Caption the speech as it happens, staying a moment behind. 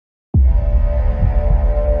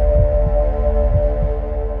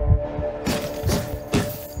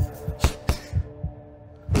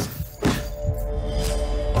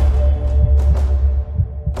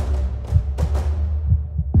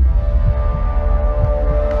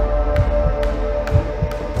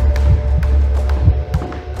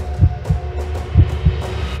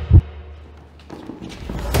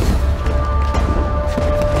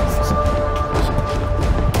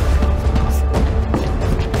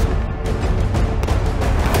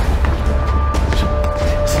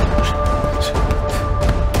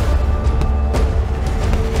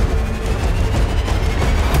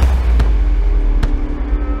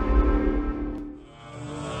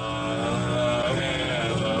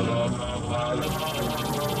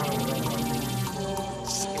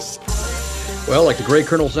Well, like the great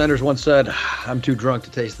Colonel Sanders once said, I'm too drunk to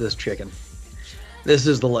taste this chicken. This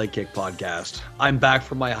is the Leg Kick Podcast. I'm back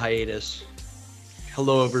from my hiatus.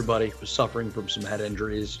 Hello, everybody. Was suffering from some head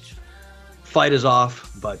injuries. Fight is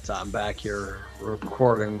off, but I'm back here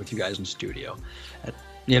recording with you guys in studio.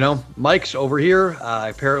 Mike's over here.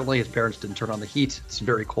 Apparently, his parents didn't turn on the heat. It's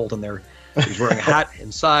very cold in there. He's wearing a hat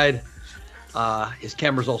inside. His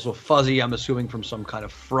camera's also fuzzy, I'm assuming from some kind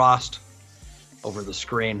of frost over the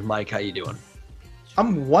screen. Mike, how you doing?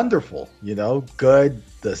 I'm wonderful, good.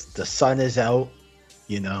 The sun is out,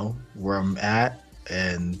 where I'm at,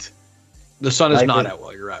 and the sun is not out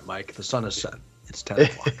where you're at, Mike. The sun is set. It's 10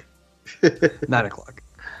 o'clock. 9 o'clock.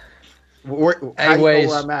 Anyways,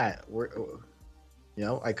 where I'm at.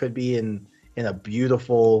 I could be in a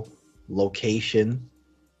beautiful location,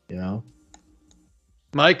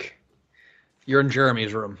 Mike, you're in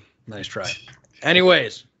Jeremy's room. Nice try.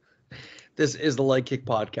 Anyways, this is the Leg Kick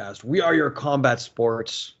Podcast. We are your combat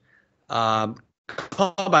sports hub,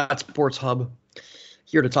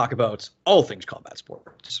 here to talk about all things combat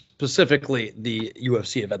sports, specifically the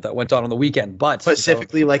UFC event that went on the weekend. But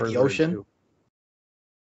specifically, like the ocean.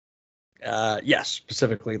 Yes,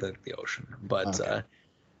 specifically the ocean. But okay.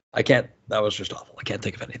 I can't. That was just awful. I can't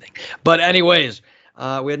think of anything. But anyways, we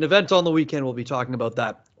had an event on the weekend. We'll be talking about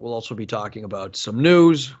that. We'll also be talking about some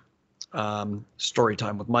news, story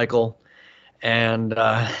time with Michael. And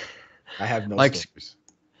I have no stories.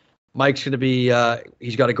 Mike's going to be,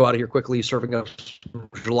 he's got to go out of here quickly. He's serving up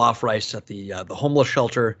jollof rice at the homeless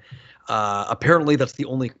shelter. Apparently, that's the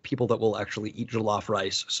only people that will actually eat jollof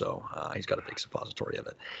rice. So he's got a big suppository of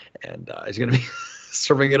it. And he's going to be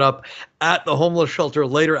serving it up at the homeless shelter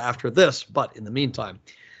later after this. But in the meantime,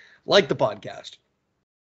 like the podcast,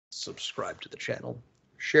 subscribe to the channel,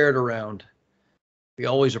 share it around. We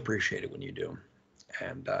always appreciate it when you do.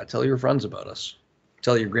 And tell your friends about us.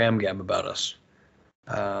 Tell your gram about us.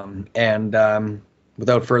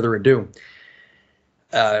 Without further ado,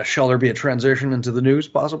 shall there be a transition into the news,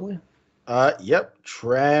 possibly? Yep.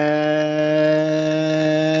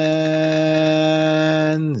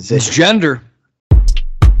 Transgender.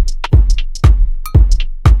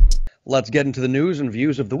 Let's get into the news and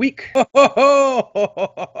views of the week.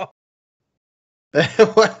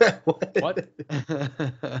 What?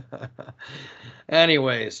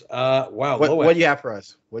 Anyways, wow. What do you have for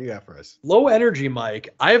us? Low energy, Mike.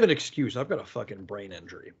 I have an excuse. I've got a fucking brain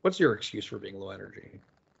injury. What's your excuse for being low energy?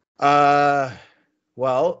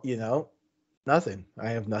 Well, nothing. I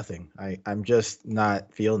have nothing. I'm just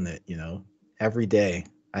not feeling it, Every day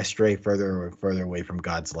I stray further and further away from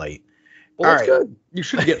God's light. Well, that's good. You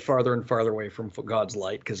should get farther and farther away from God's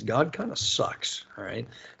light, because God kind of sucks. All right.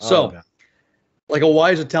 So, like a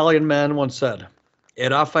wise Italian man once said, "E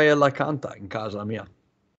Raffaella canta in casa mia."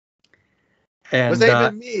 And, what does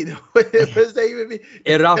that even mean? What does that even mean?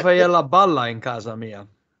 E Raffaella balla in casa mia,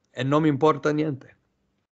 e non mi importa niente.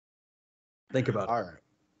 Think about it.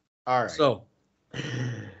 All right. So,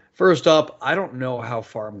 first up, I don't know how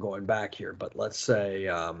far I'm going back here, but let's say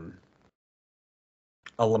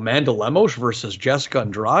Amanda Lemos versus Jessica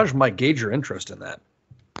Andrade might gauge your interest in that.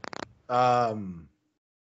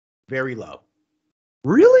 Very low.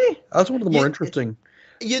 Really? That's one of the more interesting.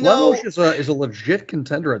 Lemos is a legit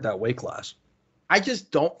contender at that weight class. I just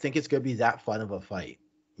don't think it's going to be that fun of a fight.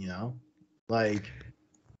 Like.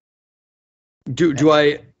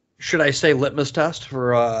 Should I say litmus test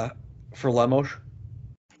for Lemos?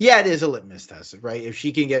 Yeah, it is a litmus test, right? If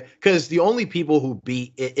she can because the only people who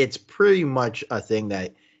beat it's pretty much a thing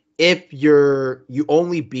that if you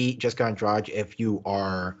only beat Jessica Andrade if you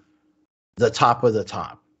are the top of the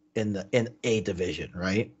top in a division,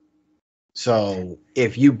 right? So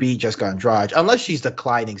if you beat Jessica Andrade, unless she's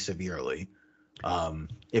declining severely,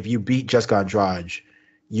 if you beat Jessica Andrade,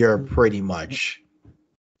 you're pretty much,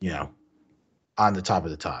 on the top of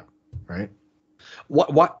the top, right?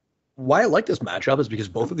 Why I like this matchup is because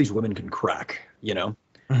both of these women can crack,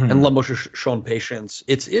 Mm-hmm. and Lemos has shown patience.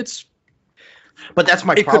 But that's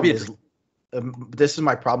my problem. This is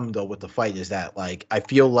my problem though with the fight is that like I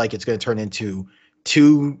feel like it's going to turn into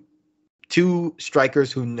two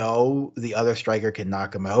strikers who know the other striker can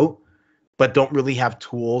knock them out, but don't really have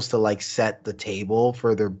tools to like set the table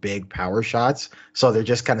for their big power shots. So they're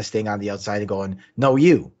just kind of staying on the outside and going, no,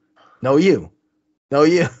 you.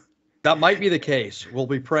 That might be the case. We'll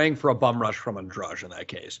be praying for a bum rush from Andrade in that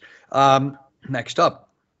case. Next up.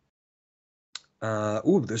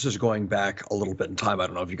 This is going back a little bit in time. I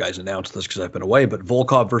don't know if you guys announced this because I've been away, but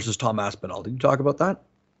Volkov versus Tom Aspinall. Did you talk about that?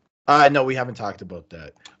 No, we haven't talked about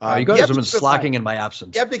that. You guys have been slacking in my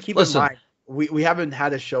absence. You have to keep in mind we haven't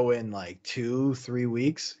had a show in like 2-3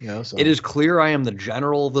 weeks, you know. So It is clear I am the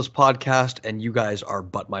general of this podcast, and you guys are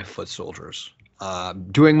but my foot soldiers,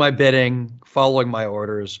 doing my bidding, following my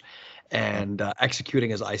orders, and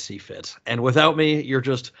executing as I see fit. And without me, you're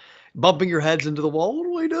just bumping your heads into the wall. What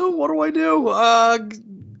do I do? What do I do?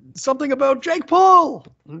 Something about Jake Paul.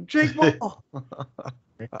 Jake Paul.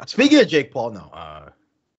 Speaking of Jake Paul, no.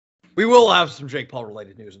 We will have some Jake Paul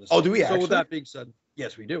related news in this. Oh, do we So actually? with that being said,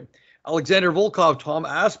 yes, we do. Alexander Volkov, Tom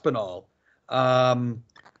Aspinall.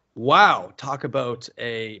 Wow, talk about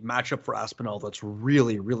a matchup for Aspinall that's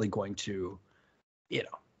really, really going to, test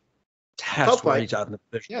Tough where fight. he's at in the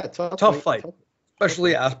division. Yeah, Tough fight.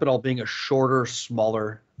 Especially Aspinall being a shorter,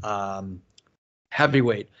 smaller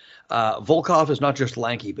heavyweight. Volkov is not just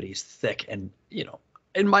lanky, but he's thick, and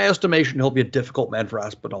in my estimation, he'll be a difficult man for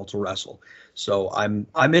Aspinall to wrestle. So I'm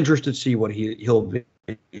interested to see what he'll be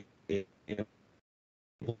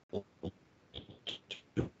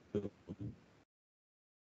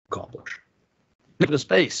accomplish. Into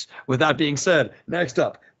space. With that being said, next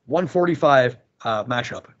up, 145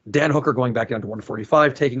 matchup. Dan Hooker going back down to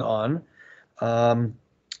 145, taking on the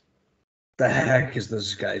heck is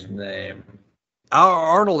this guy's name?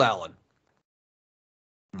 Arnold Allen.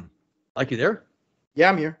 Mike, you there? Yeah,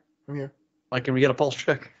 I'm here. Mike, can we get a pulse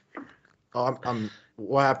check? Oh, I'm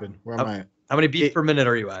what happened? Where am I? How many beats per minute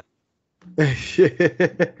are you at?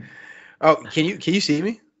 Oh, can you see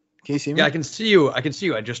me? Can you see me? Yeah, I can see you. I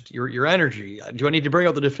just your energy. Do I need to bring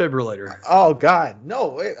out the defibrillator? Oh God, no!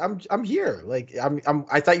 Wait, I'm here. Like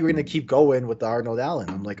I thought you were gonna keep going with the Arnold Allen.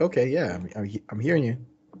 I'm like, okay, yeah, I'm hearing you.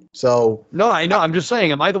 So no, I know. I'm just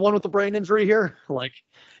saying. Am I the one with the brain injury here? Like,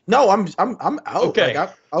 no, I'm out. Okay. Like,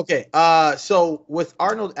 okay. So with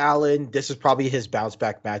Arnold Allen, this is probably his bounce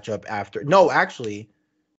back matchup after. No, actually,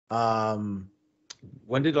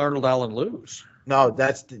 when did Arnold Allen lose? no,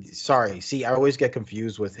 sorry. See, I always get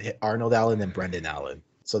confused with Arnold Allen and Brendan Allen,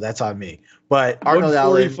 so that's on me. But Arnold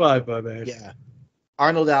Allen, 145, my man. yeah,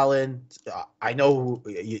 Arnold Allen. I know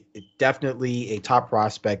definitely a top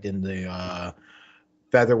prospect in the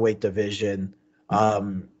featherweight division.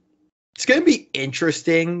 It's going to be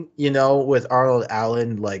interesting, with Arnold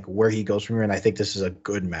Allen, like where he goes from here. And I think this is a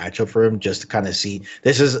good matchup for him just to kind of see.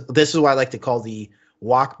 This is what I like to call the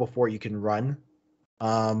walk before you can run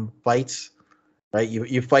fights, right?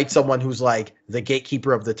 You fight someone who's like the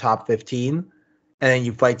gatekeeper of the top 15, and then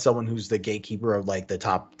you fight someone who's the gatekeeper of like the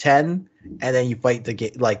top 10, and then you fight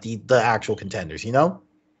the actual contenders,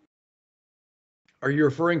 Are you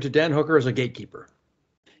referring to Dan Hooker as a gatekeeper?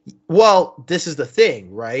 Well, this is the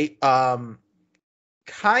thing, right?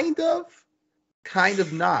 Kind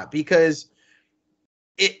of not, because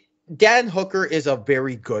Dan Hooker is a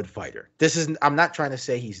very good fighter. I'm not trying to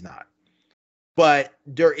say he's not, but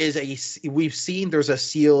we've seen there's a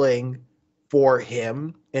ceiling for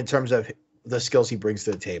him in terms of the skills he brings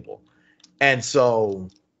to the table. And so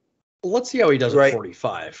let's see how he does right. at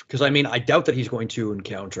 45. Because I doubt that he's going to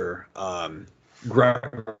encounter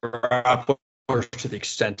grapplers to the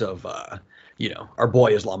extent of our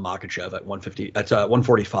boy Islam Makhachev at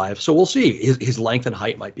 145. So we'll see. His length and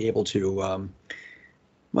height might be able to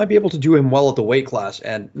do him well at the weight class,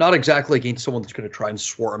 and not exactly against someone that's going to try and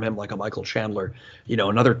swarm him like a Michael Chandler.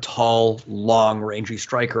 Another tall, long, rangy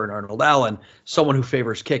striker in Arnold Allen, someone who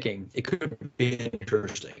favors kicking. It could be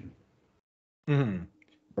interesting. Mm-hmm.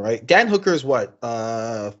 Right. Dan Hooker's what?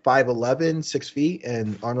 5'11", 6 feet,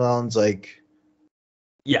 and Arnold Allen's like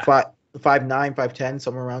 5'9", 5'10",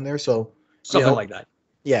 somewhere around there. So something like that.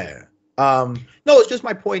 Yeah. No, it's just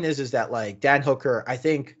my point is that like Dan Hooker, I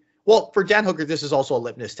think. Well, for Dan Hooker, this is also a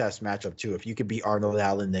litmus test matchup too. If you could beat Arnold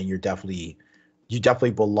Allen, then you definitely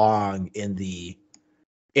belong in the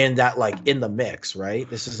mix, right?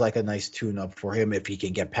 This is like a nice tune-up for him if he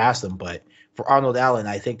can get past them. But for Arnold Allen,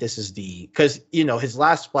 I think this is because his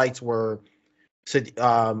last fights were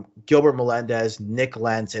Gilbert Melendez, Nick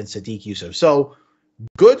Lentz, and Sadiq Yusuf. So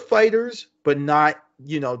good fighters, but not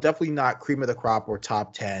definitely not cream of the crop or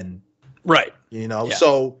top 10. Right. Yeah.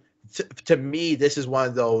 So to me, this is one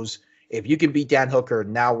of those. If you can beat Dan Hooker,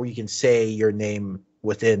 now we can say your name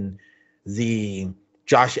within the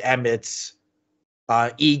Josh Emmett's,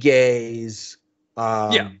 Ige's,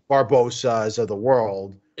 Barbosas of the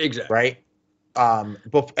world. Exactly. Right.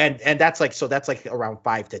 And that's like around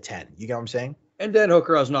 5 to 10. You get what I'm saying? And Dan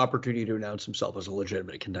Hooker has an opportunity to announce himself as a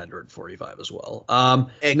legitimate contender at 45 as well.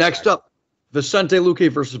 Exactly. Next up, Vicente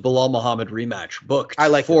Luque versus Bilal Muhammad rematch booked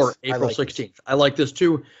for April 16th. I like this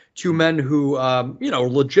too. Two men who,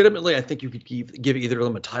 legitimately, I think you could give either of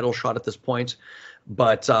them a title shot at this point.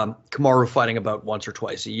 But Kamaru fighting about once or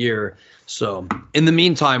twice a year. So in the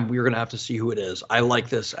meantime, we're going to have to see who it is. I like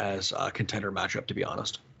this as a contender matchup, to be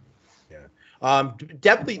honest. Yeah.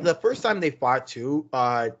 Definitely the first time they fought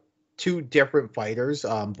two different fighters,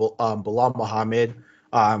 Bilal Muhammad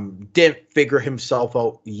didn't figure himself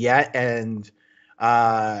out yet, and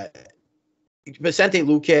Vicente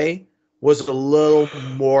Luque was a little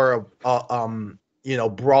more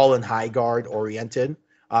brawl and high guard oriented.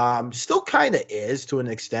 Still kind of is to an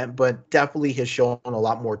extent, but definitely has shown a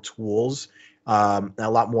lot more tools, and a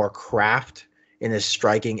lot more craft in his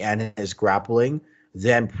striking and his grappling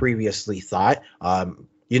than previously thought.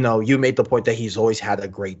 You made the point that he's always had a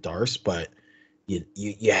great Darce, but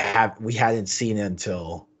we hadn't seen it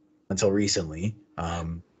until recently.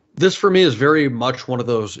 This for me is very much one of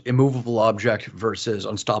those immovable object versus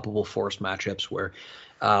unstoppable force matchups where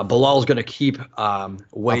Bilal is going to keep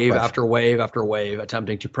wave after wave after wave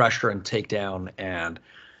attempting to pressure and take down and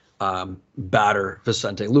batter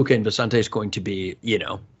Vicente Luque, and Vicente is going to be,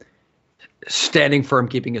 standing firm,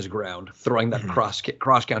 keeping his ground, throwing that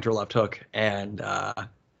cross counter left hook, and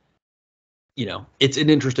it's an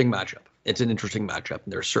interesting matchup. And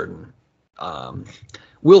there's certain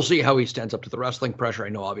we'll see how he stands up to the wrestling pressure. I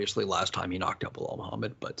know obviously last time he knocked out Bilal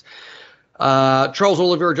Muhammad, but Charles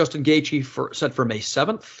Oliveira, Justin Gaethje set for May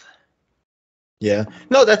 7th. Yeah,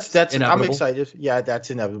 no, that's inevitable. I'm excited. Yeah,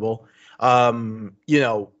 that's inevitable.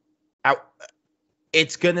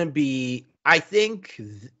 It's gonna be. I think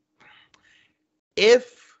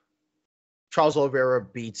if Charles Oliveira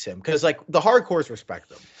beats him, because like the hardcores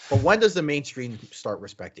respect him, but when does the mainstream start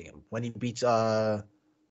respecting him? When he beats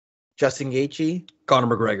Justin Gaethje? Conor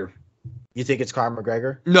McGregor. You think it's Conor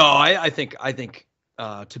McGregor? No, I think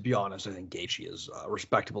to be honest, I think Gaethje is a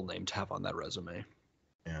respectable name to have on that resume.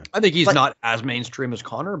 Yeah. I think he's not as mainstream as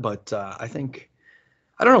Conor, but I don't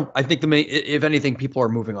know. I think if anything, people are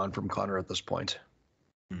moving on from Conor at this point.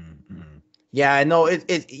 Mm-hmm. Yeah, I know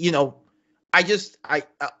I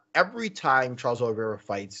every time Charles Oliveira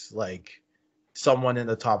fights like someone in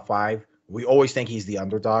the top 5, we always think he's the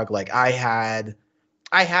underdog. Like I had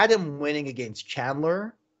him winning against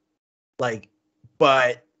Chandler, but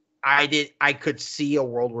I could see a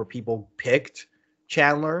world where people picked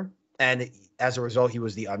Chandler, and as a result, he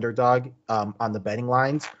was the underdog on the betting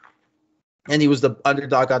lines, and he was the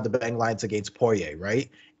underdog on the betting lines against Poirier, right?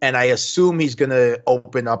 And I assume he's gonna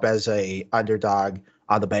open up as a underdog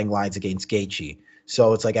on the betting lines against Gaethje.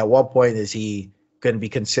 So it's like, at what point is he going to be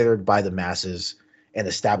considered by the masses an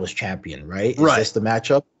established champion, right? Is this the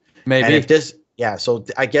matchup? Maybe. And so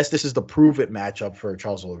I guess this is the prove it matchup for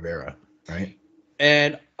Charles Oliveira, right?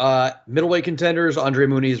 And middleweight contenders, Andre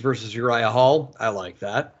Muniz versus Uriah Hall. I like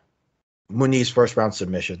that. Muniz first round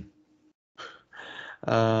submission.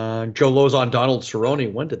 Joe Lozon, Donald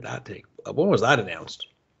Cerrone. When was that announced?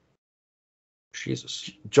 Jesus.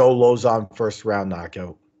 Joe Lozon first round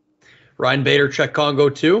knockout. Ryan Bader, Czech Congo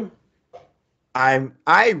 2. I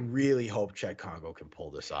really hope Czech Congo can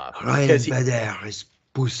pull this off. Ryan Bader is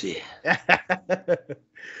pussy.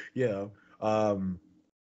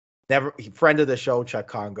 Friend of the show, Czech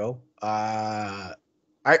Congo. I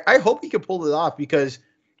hope he can pull it off, because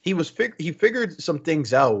he figured some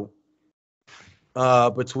things out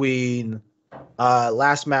between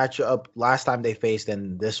last time they faced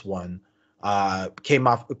and this one. Came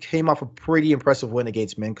off a pretty impressive win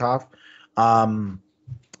against Minkoff.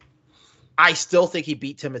 I still think he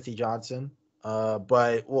beat Timothy Johnson,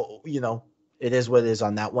 but it is what it is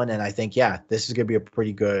on that one. And I think this is gonna be a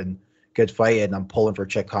pretty good fight, and I'm pulling for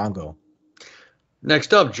Czech Congo.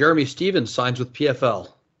 Next up, Jeremy Stevens signs with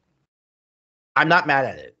PFL. I'm not mad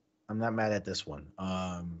at it. I'm not mad at this one.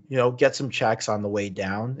 Get some checks on the way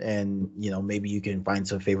down, and maybe you can find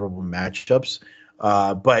some favorable matchups.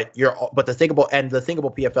 But the thing about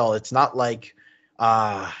PFL, it's not like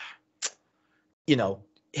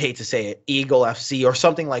hate to say it, Eagle FC or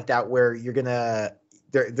something like that, where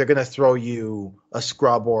they're gonna throw you a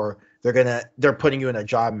scrub, or they're putting you in a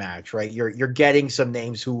job match, right? You're getting some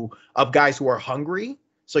names of guys who are hungry,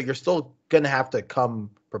 so you're still gonna have to come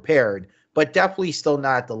prepared, but definitely still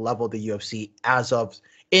not at the level of the UFC as of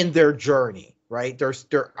in their journey, right? They're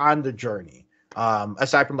on the journey.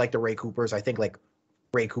 Aside from like the Ray Coopers, I think like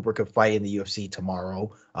Ray Cooper could fight in the UFC tomorrow.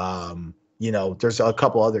 There's a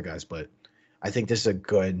couple other guys, but I think this is a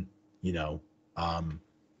good,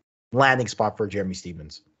 landing spot for Jeremy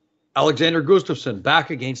Stevens. Alexander Gustafsson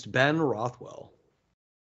back against Ben Rothwell.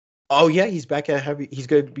 Oh yeah, he's back at heavy. He's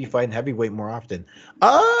going to be fighting heavyweight more often.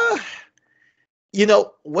 You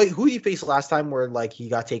know, wait, who did he face last time where like he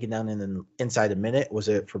got taken down in inside a minute? Was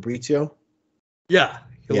it Fabrizio? Yeah,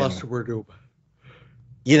 he Yeah. lost to Werdub.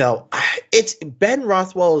 You know, it's Ben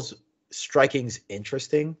Rothwell's striking's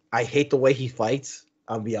interesting. I hate the way he fights,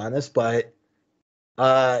 I'll be honest, but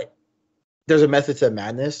there's a method to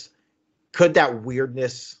madness. Could that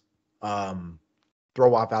weirdness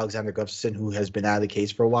throw off Alexander Gustafsson, who has been out of the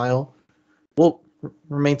case for a while? Well,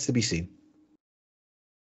 remains to be seen.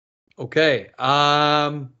 Okay.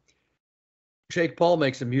 Jake Paul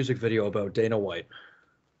makes a music video about Dana White.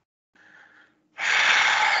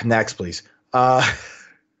 Next, please.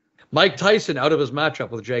 Mike Tyson out of his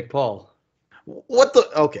matchup with Jake Paul. What the?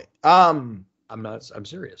 Okay. I'm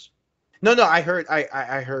serious. No. I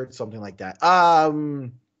heard something like that.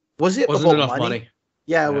 Was it Wasn't about enough money?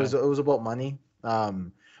 Yeah, it was about money.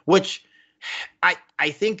 Which I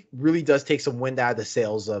think really does take some wind out of the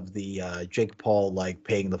sails of the Jake Paul like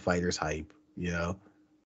paying the fighters hype, you know.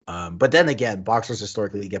 But then again, boxers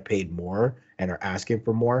historically get paid more and are asking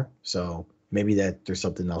for more, so maybe that there's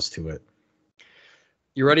something else to it.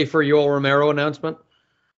 You ready for Yoel Romero announcement?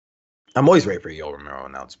 I'm always ready for a Yoel Romero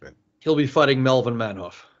announcement. He'll be fighting Melvin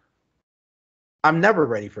Manhoef. I'm never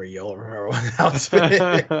ready for a Yoel Romero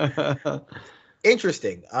announcement.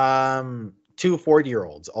 Interesting. Two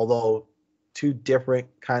 40-year-olds, although two different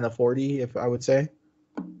kind of 40, if I would say.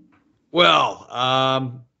 Well,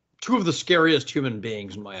 two of the scariest human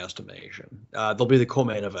beings in my estimation. They'll be the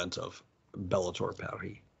co-main event of Bellator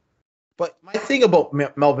Paris. But my thing about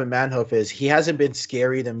Melvin Manhoef is he hasn't been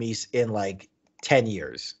scary to me in like 10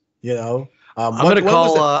 years. You know, I'm gonna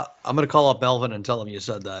call up Melvin and tell him you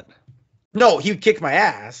said that. No, he would kick my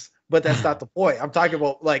ass, but that's not the point. I'm talking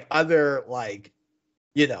about like other like,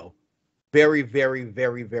 you know, very, very,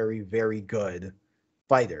 very, very, very good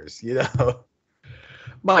fighters. You know,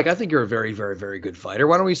 Mike, I think you're a very, very, very good fighter.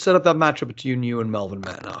 Why don't we set up that matchup between you and Melvin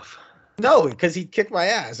Manhoef? No, because he'd kick my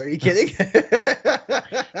ass. Are you kidding?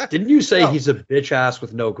 Didn't you say he's a bitch ass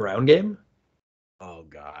with no ground game? Oh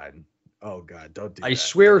God, don't do that. I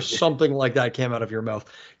swear something like that came out of your mouth.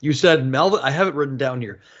 You said Melvin. I have it written down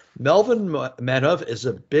here. Melvin Manhoef is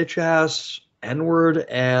a bitch ass N-word,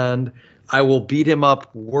 and I will beat him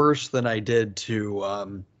up worse than I did to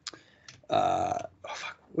what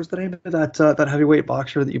was the name of that heavyweight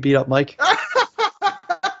boxer that you beat up, Mike?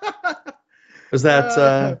 Was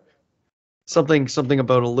that something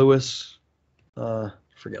about a Lewis?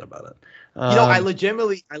 Forget about it. You know, I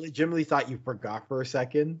legitimately thought you forgot for a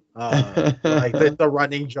second. Like the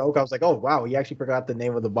running joke. I was like, oh wow, he actually forgot the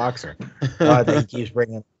name of the boxer that he keeps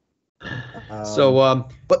bringing.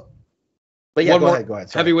 But yeah, go ahead. Sorry.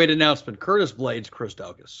 Heavyweight announcement: Curtis Blades, Chris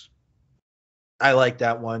Daukaus. I like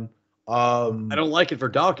that one. I don't like it for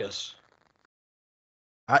Daukaus.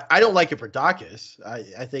 I don't like it for Daukaus.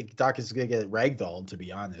 I think Daukaus is gonna get ragdolled, to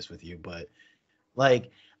be honest with you. But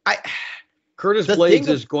like Curtis Blades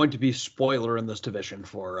is going to be spoiler in this division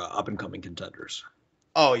for up and coming contenders.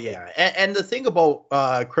 Oh yeah, and the thing about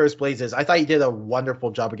Curtis Blades is I thought he did a wonderful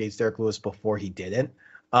job against Derek Lewis before he didn't.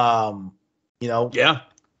 You know, yeah.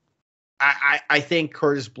 I think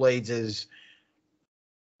Curtis Blades is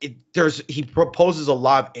he proposes a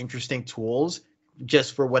lot of interesting tools.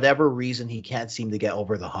 Just for whatever reason, he can't seem to get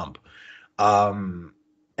over the hump.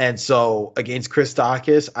 And so against Chris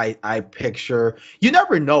Daukaus, I picture, you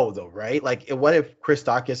never know though, right? Like, what if Chris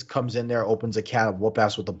Daukaus comes in there, opens a can of whoop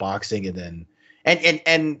ass with the boxing, and then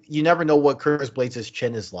and you never know what Curtis Blades'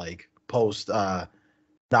 chin is like post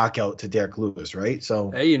knockout to Derek Lewis, right?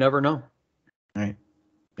 So hey, you never know. Right.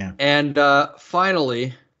 Yeah. And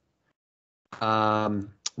finally,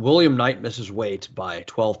 William Knight misses weight by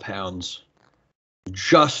 12 pounds,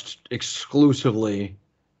 just exclusively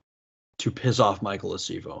to piss off Michael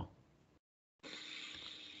Acevo.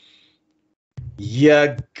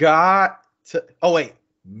 You got to. Oh wait,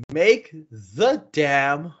 make the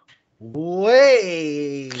damn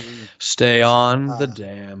weed. Stay on the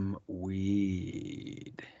damn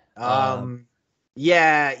weed.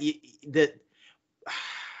 Yeah.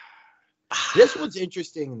 This one's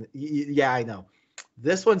interesting. Yeah, I know.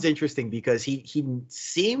 This one's interesting because he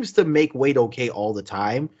seems to make weight okay all the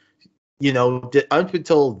time. You know, up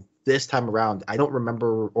until this time around, I don't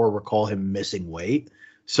remember or recall him missing weight.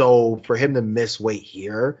 So for him to miss weight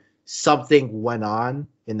here, something went on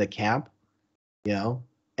in the camp, you know,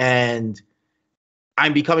 and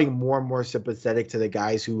I'm becoming more and more sympathetic to the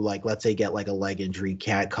guys who, like, let's say, get like a leg injury,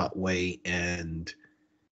 can't cut weight. And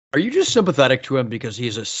are you just sympathetic to him because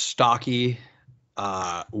he's a stocky,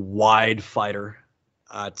 wide fighter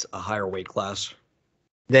at a higher weight class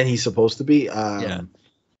than he's supposed to be? Yeah.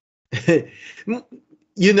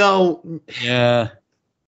 You know, yeah.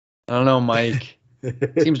 I don't know, Mike.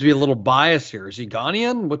 Seems to be a little bias here. Is he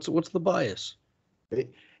Ghanaian? What's the bias?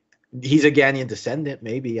 He's a Ghanaian descendant,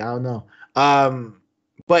 maybe. I don't know.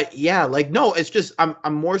 But yeah, like no, it's just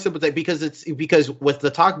I'm more sympathetic because with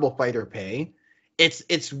the talkable fighter pay,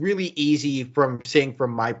 it's really easy from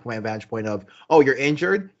my vantage point of, oh, you're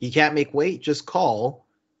injured, you can't make weight, just call.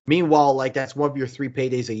 Meanwhile, like that's one of your 3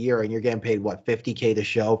 paydays a year, and you're getting paid what, $50K to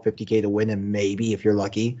show, $50K to win, and maybe if you're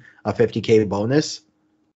lucky, a $50K bonus,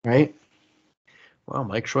 right? Well,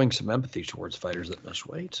 Mike showing some empathy towards fighters that miss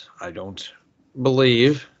weight. I don't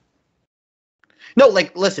believe. No,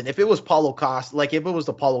 like, listen, if it was Paulo Costa, like if it was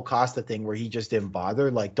the Paulo Costa thing where he just didn't bother,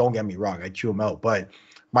 like, don't get me wrong, I'd chew him out. But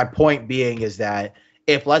my point being is that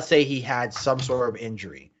if, let's say, he had some sort of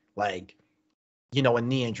injury, like, you know, a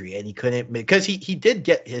knee injury, and he couldn't, because he did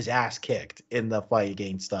get his ass kicked in the fight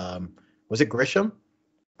against, was it Grisham?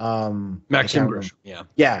 Maxim Grisham, yeah.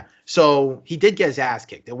 Yeah. So he did get his ass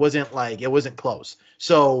kicked. It wasn't close.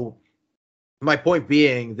 So my point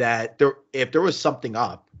being that if there was something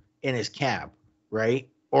up in his camp, right?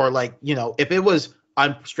 Or like, you know, if it was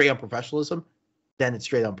straight on professionalism, then it's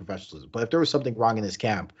straight on professionalism. But if there was something wrong in his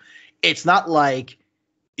camp, it's not like,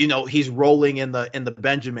 you know, he's rolling in the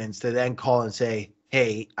Benjamins to then call and say,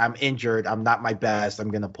 hey, I'm injured, I'm not my best, I'm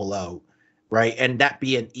gonna pull out, right? And that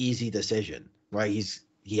be an easy decision, right?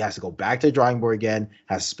 He has to go back to the drawing board again,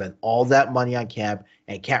 has to spend all that money on camp,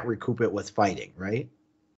 and can't recoup it with fighting, right?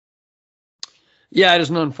 Yeah, it is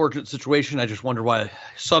an unfortunate situation. I just wonder why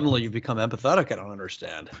suddenly you've become empathetic. I don't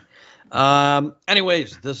understand.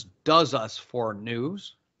 Anyways, this does us for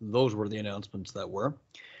news. Those were the announcements that were.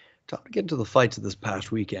 Time to get into the fights of this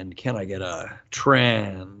past weekend. Can I get a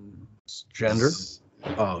transgender?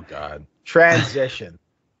 Oh, God. Transition.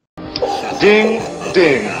 Ding,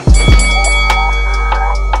 ding.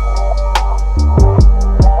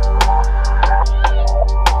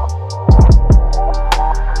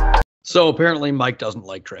 So apparently Mike doesn't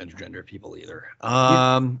like transgender people either.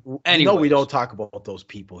 Anyway, no, we don't talk about those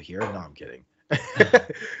people here. No, I'm kidding.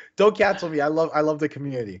 Don't cancel me. I love the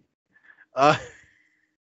community.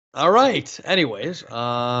 All right. Anyways,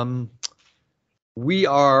 we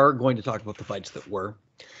are going to talk about the fights that were.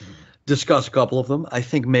 Discuss a couple of them. I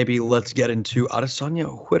think maybe let's get into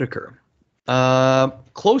Adesanya Whitaker.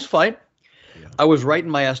 Close fight. Yeah. I was right in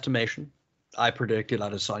my estimation. I predicted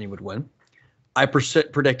Adesanya would win. I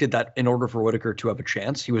predicted that in order for Whitaker to have a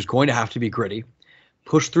chance, he was going to have to be gritty,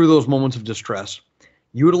 push through those moments of distress,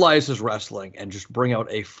 utilize his wrestling, and just bring out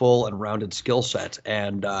a full and rounded skill set.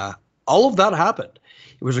 And all of that happened.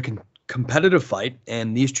 It was a competitive fight,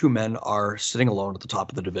 and these two men are sitting alone at the top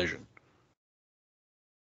of the division.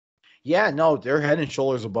 Yeah, no, they're head and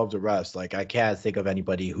shoulders above the rest. Like, I can't think of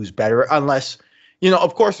anybody who's better unless, you know,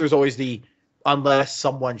 of course, there's always unless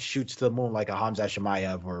someone shoots to the moon like a Hamza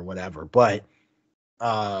Shemaev or whatever. But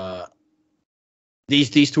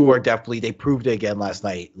these two are definitely, they proved it again last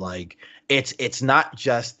night. Like, it's not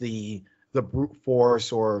just the brute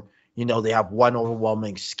force or, you know, they have one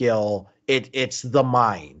overwhelming skill. It's the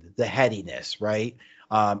mind, the headiness, right?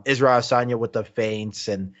 Israel Adesanya with the feints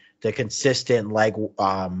and the consistent leg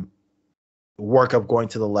work of going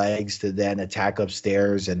to the legs to then attack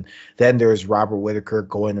upstairs, and then there's Robert Whitaker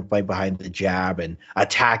going and fight behind the jab and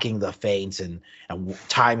attacking the feints and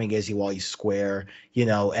timing Izzy while he's square, you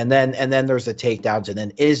know, and then there's the takedowns, and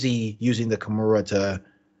then Izzy using the Kimura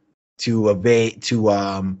to evade,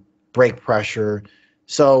 to break pressure.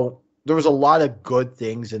 So there was a lot of good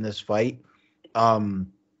things in this fight.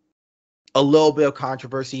 A little bit of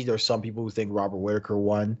controversy. There's some people who think Robert Whitaker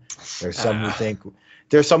won. There's some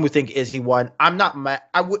who think Izzy won. I'm not mad.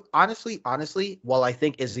 I would honestly, while I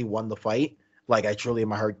think Izzy won the fight, like I truly in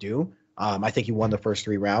my heart do, I think he won the first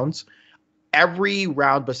 3 rounds. Every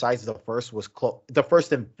round besides the first was close. The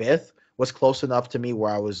first and fifth was close enough to me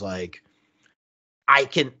where I was like, I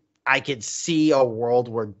can see a world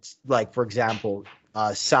where, like, for example,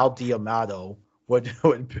 Sal D'Amato would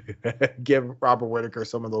give Robert Whitaker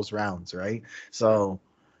some of those rounds, right? So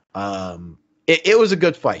it was a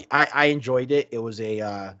good fight. I enjoyed it. It was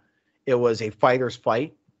a fighter's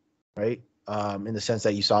fight, right? In the sense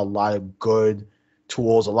that you saw a lot of good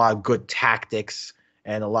tools, a lot of good tactics,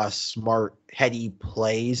 and a lot of smart, heady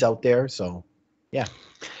plays out there. So, yeah.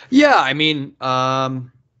 Yeah, I mean,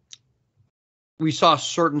 we saw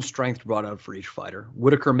certain strength brought out for each fighter.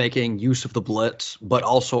 Whitaker making use of the blitz, but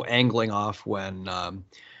also angling off when,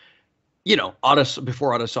 you know,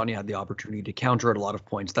 before Adesanya had the opportunity to counter at a lot of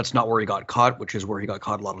points. That's not where he got caught, which is where he got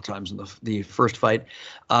caught a lot of times in the first fight.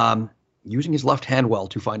 using his left hand well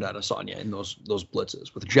to find Adesanya in those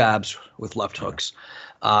blitzes with jabs, with left hooks.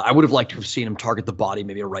 I would have liked to have seen him target the body,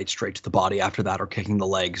 maybe a right straight to the body after that, or kicking the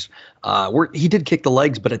legs. Where he did kick the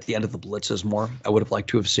legs, but at the end of the blitzes more. I would have liked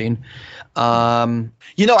to have seen. I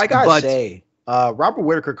gotta say, Robert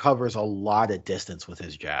Whittaker covers a lot of distance with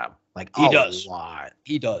his jab. Like he does. Lot.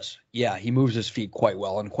 He does. Yeah, he moves his feet quite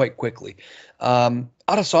well and quite quickly.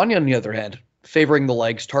 Adesanya, on the other hand, favoring the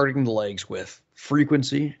legs, targeting the legs with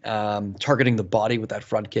frequency, targeting the body with that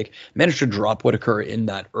front kick, managed to drop Whittaker in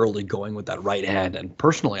that early going with that right hand. And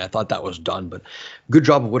personally, I thought that was done, but good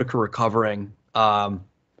job of Whittaker recovering. Had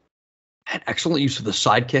excellent use of the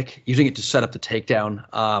side kick, using it to set up the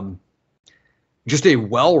takedown. Just a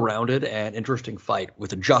well-rounded and interesting fight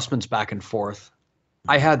with adjustments back and forth.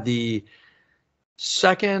 I had the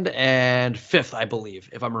second and fifth, I believe,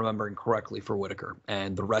 if I'm remembering correctly, for Whittaker,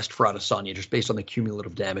 and the rest for Adesanya, just based on the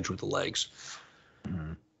cumulative damage with the legs.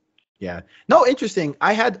 Mm-hmm. Yeah. No, interesting.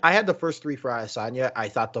 I had the first three for Adesanya. I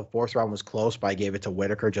thought the fourth round was close, but I gave it to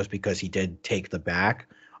Whittaker just because he did take the back.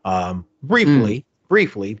 Briefly,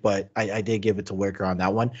 but I did give it to Whittaker on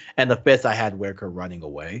that one. And the fifth, I had Whittaker running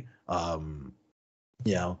away. But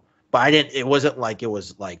I didn't. It wasn't like it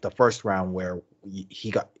was like the first round where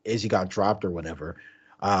Izzy got dropped or whatever.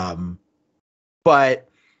 But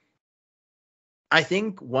I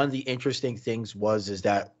think one of the interesting things is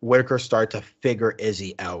that Whittaker started to figure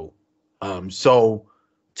Izzy out. So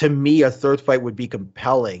to me, a third fight would be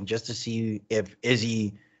compelling just to see if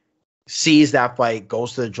Izzy sees that fight,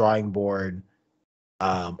 goes to the drawing board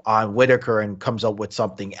on Whittaker, and comes up with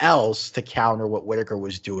something else to counter what Whittaker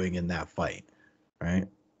was doing in that fight, right?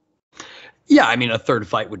 Yeah, I mean, a third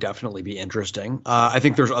fight would definitely be interesting. I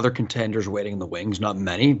think there's other contenders waiting in the wings, not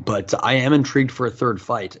many, but I am intrigued for a third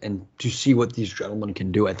fight and to see what these gentlemen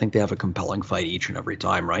can do. I think they have a compelling fight each and every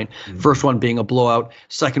time, right? Mm-hmm. First one being a blowout,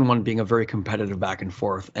 second one being a very competitive back and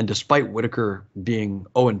forth. And despite Whittaker being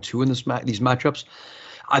 0-2 in these matchups,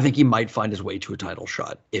 I think he might find his way to a title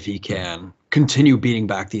shot if he can continue beating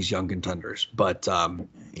back these young contenders. But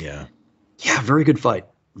yeah, very good fight.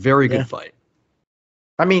 Very good fight.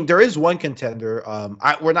 I mean, there is one contender.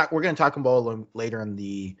 We're going to talk about him later in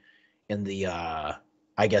the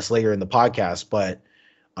I guess later in the podcast, but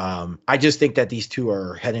I just think that these two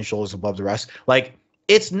are head and shoulders above the rest. Like,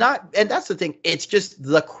 it's not, and that's the thing. It's just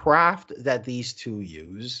the craft that these two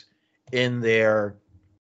use in their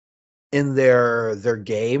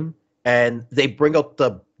game, and they bring out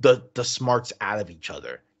the smarts out of each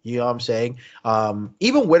other. You know what I'm saying?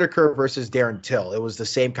 Even Whittaker versus Darren Till, it was the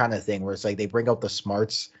same kind of thing where it's like they bring out the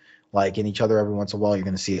smarts like in each other every once in a while. You're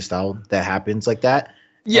going to see a style that happens like that.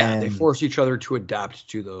 Yeah, they force each other to adapt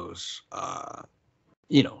to those,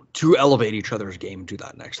 to elevate each other's game to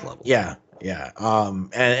that next level. Yeah.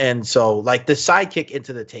 And so like the sidekick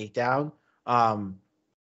into the takedown,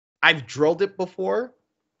 I've drilled it before.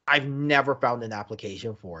 I've never found an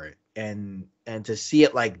application for it. And to see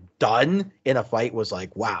it like done in a fight was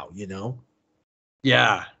like, wow,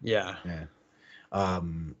 Yeah.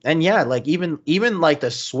 And yeah, like even like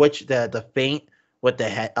the switch, the feint with the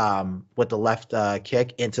head, with the left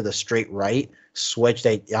kick into the straight right switch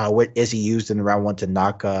that what Izzy used in round one to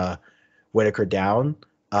knock Whittaker down.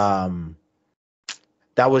 That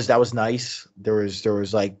was nice. There was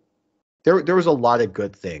a lot of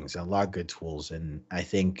good things, a lot of good tools, and I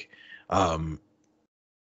think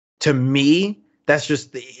to me, there's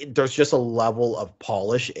just a level of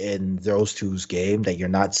polish in those two's game that you're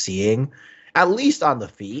not seeing, at least on the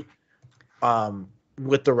feet,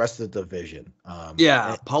 with the rest of the division.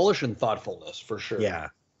 Polish and thoughtfulness for sure. Yeah.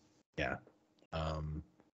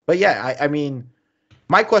 But yeah, I mean,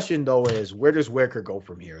 my question though is, where does Whittaker go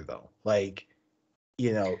from here though? Like,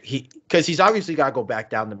 because he's obviously got to go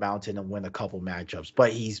back down the mountain and win a couple matchups,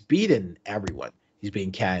 but he's beaten everyone. He's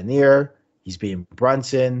beaten Cannonier. He's beaten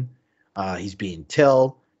Brunson. He's beaten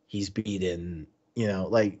Till. He's beaten,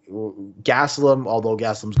 Gastelum, although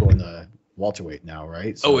Gastelum's going to welterweight now,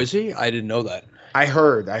 right? So, is he? I didn't know that. I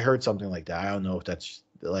heard something like that. I don't know if that's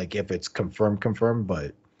if it's confirmed,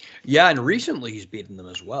 but yeah, and recently he's beaten them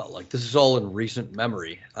as well. Like, this is all in recent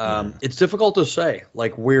memory. It's difficult to say,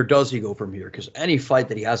 like, where does he go from here? Because any fight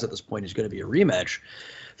that he has at this point is going to be a rematch.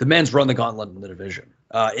 The man's run the gauntlet in the division.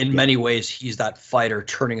 In many ways, he's that fighter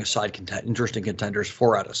turning aside interesting contenders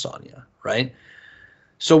for Adesanya, right?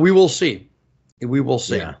 So we will see.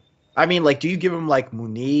 Yeah. I mean, like, do you give him like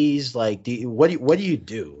Muniz? Like, what do you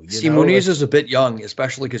do? Muniz is a bit young,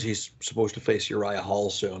 especially because he's supposed to face Uriah Hall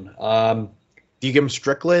soon. Do you give him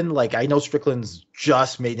Strickland? Like, I know Strickland's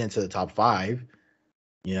just made into the top 5.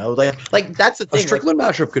 Like that's the thing. A Strickland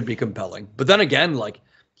matchup could be compelling, but then again, like,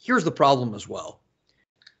 here's the problem as well.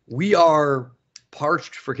 we are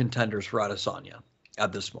parched for contenders for Adesanya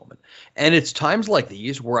at this moment. And it's times like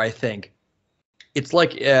these where I think it's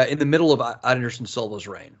like in the middle of Anderson Silva's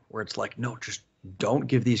reign, where it's like, no, just don't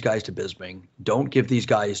give these guys to Bisping. Don't give these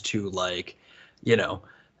guys to, like, you know,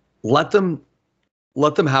 let them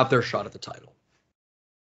have their shot at the title.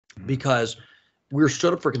 Because we're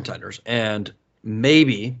stood up for contenders, and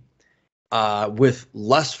maybe with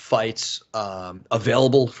less fights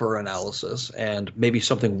available for analysis and maybe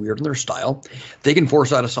something weird in their style, they can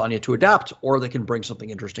force Adesanya to adapt, or they can bring something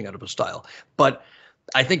interesting out of a style. But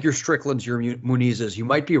I think your Stricklands, your Munizes, you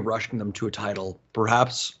might be rushing them to a title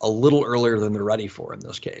perhaps a little earlier than they're ready for in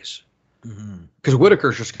this case. Because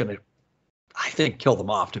Whitaker's just going to, I think, kill them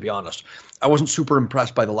off, to be honest. I wasn't super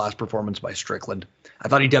impressed by the last performance by Strickland. I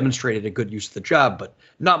thought he demonstrated a good use of the jab, but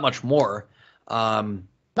not much more.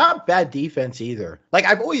 Not bad defense either. Like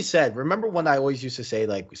I've always said, remember when I always used to say,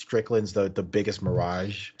 like, Strickland's the biggest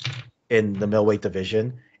mirage in the middleweight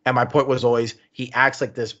division? And my point was always, he acts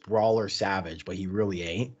like this brawler savage, but he really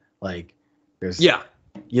ain't. Like, there's,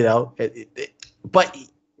 you know, but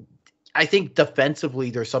I think defensively,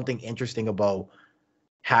 there's something interesting about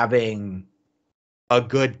having a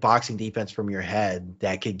good boxing defense from your head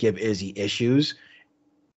that could give Izzy issues.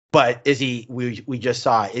 But Izzy, we just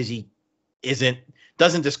saw, Izzy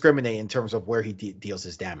doesn't discriminate in terms of where he deals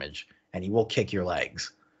his damage, and he will kick your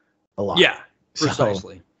legs a lot. Yeah,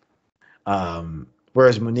 precisely. So,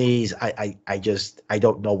 whereas Muniz, I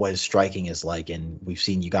don't know what his striking is like, and we've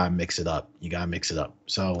seen you gotta mix it up.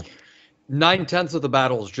 So 9/10 of the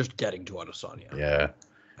battle is just getting to Adesanya. Yeah.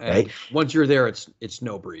 And right. Once you're there, it's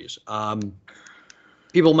no breeze.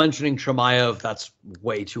 People mentioning Chimaev, that's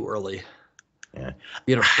way too early. Yeah.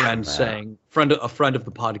 We had a friend saying, a friend of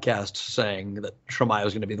the podcast saying that Chimaev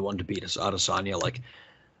is going to be the one to beat Adesanya. Like,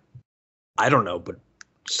 I don't know, but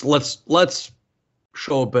let's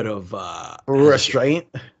show a bit of restraint.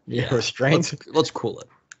 Yeah, restraint. Let's cool it.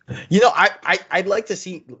 You know, I'd like to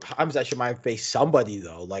see Hamza Chimaev face somebody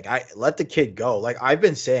though. Like, let the kid go. Like I've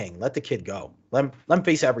been saying, let the kid go. Let him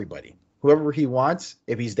face everybody. Whoever he wants.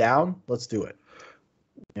 If he's down, let's do it.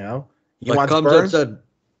 You know, he wants Burns. Said,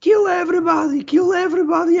 kill everybody, yeah, kill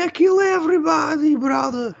everybody,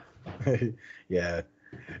 brother. Yeah,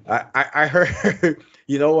 I heard.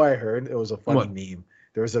 You know what I heard? It was a funny meme.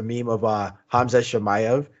 There was a meme of Hamza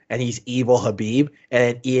Chimaev, and he's evil Habib,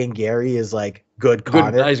 and Ian Gary is like good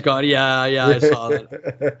Connor. Good, nice God. Yeah, I saw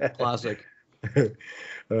that. Classic.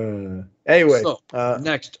 Anyway, so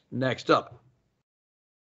next up.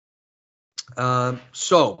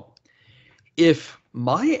 So if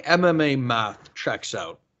my MMA math checks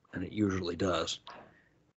out, and it usually does,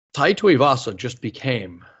 Tai Tuivasa just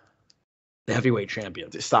became the heavyweight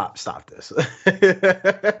champion. Stop this.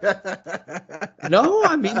 No,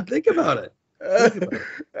 I mean, think about it.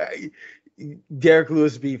 Derek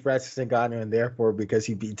Lewis beat Francis Ngannou, and therefore, because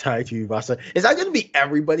he beat Tai Tuivasa, is that going to be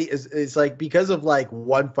everybody? Is like because of like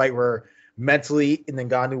one fight where mentally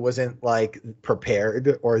Ngannou wasn't like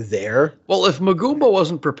prepared or there? Well, if Magumba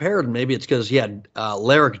wasn't prepared, maybe it's because he had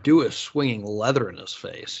Larrick Dewis swinging leather in his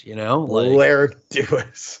face. You know, like Larrick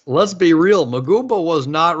Dewis. Let's be real, Magumba was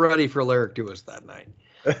not ready for Larrick Dewis that night.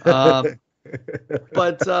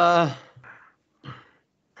 But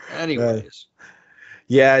anyways.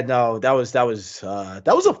 Yeah, no, that was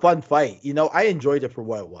a fun fight. You know, I enjoyed it for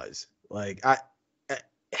what it was. Like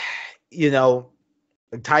you know,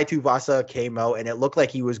 Tai Tuivasa came out and it looked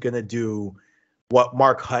like he was gonna do what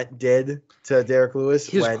Mark Hunt did to Derek Lewis.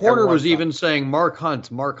 His corner was even saying Mark Hunt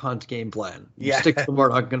game plan. Yeah, stick to the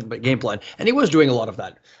Mark Hunt game plan, and he was doing a lot of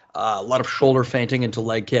that. A lot of shoulder feinting into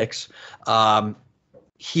leg kicks.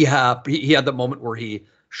 He had that moment where he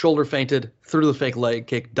shoulder feinted, threw the fake leg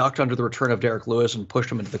kick, ducked under the return of Derek Lewis, and pushed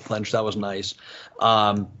him into the clinch. That was nice.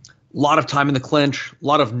 A lot of time in the clinch, a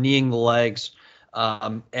lot of kneeing the legs,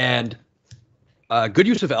 and good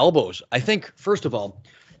use of elbows. I think, first of all,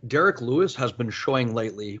 Derek Lewis has been showing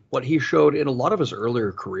lately what he showed in a lot of his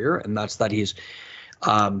earlier career, and that's that he's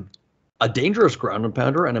a dangerous ground and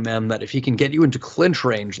pounder and a man that if he can get you into clinch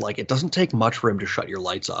range, like it doesn't take much for him to shut your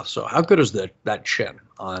lights off. So how good is that chin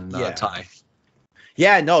on Tai?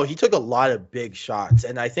 Yeah, no, he took a lot of big shots,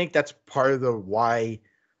 and I think that's part of the why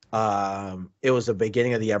it was the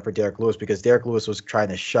beginning of the end for Derek Lewis, because Derek Lewis was trying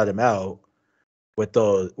to shut him out with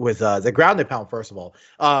the ground and pound. First of all,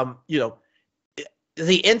 you know,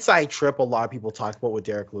 the inside trip a lot of people talk about with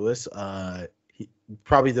Derek Lewis.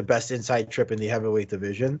 Probably the best inside trip in the heavyweight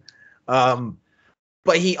division.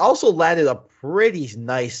 But he also landed a pretty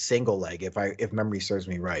nice single leg, if memory serves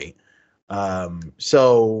me right.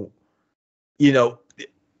 So, you know,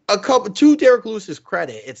 to Derek Lewis's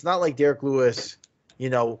credit, it's not like Derek Lewis,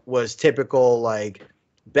 was typical, like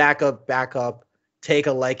back up, take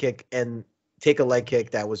a leg kick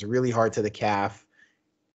that was really hard to the calf,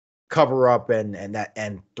 cover up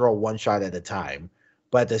and throw one shot at a time.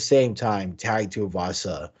 But at the same time, Tai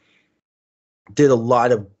Tuivasa did a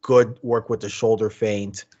lot of good work with the shoulder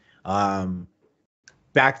feint,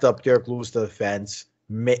 backed up Derek Lewis to the fence,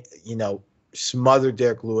 smothered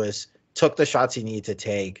Derek Lewis, took the shots he needed to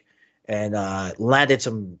take, and landed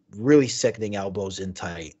some really sickening elbows in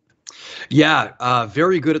tight. Yeah,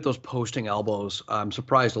 very good at those posting elbows. I'm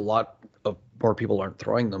surprised a lot of more people aren't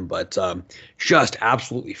throwing them, but just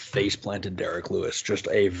absolutely face planted Derek Lewis. Just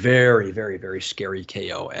a very, very, very scary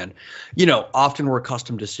KO. And, often we're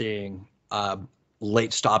accustomed to seeing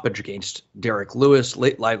late stoppage against Derek Lewis,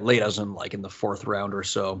 late as in like in the fourth round or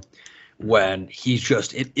so, when he's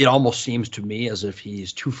just, it almost seems to me as if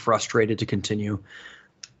he's too frustrated to continue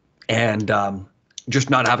and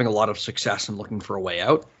just not having a lot of success and looking for a way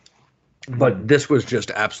out. But this was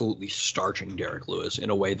just absolutely starching Derek Lewis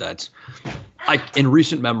in a way that in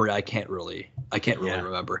recent memory, I can't really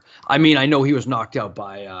remember. I mean, I know he was knocked out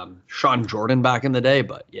by Sean Jordan back in the day,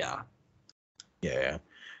 but yeah. Yeah,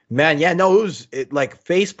 man. Yeah, no, it was like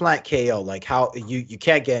face plant KO. Like how you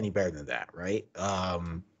can't get any better than that, right?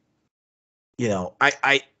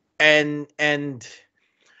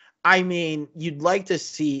 I mean, you'd like to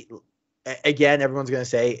see again. Everyone's gonna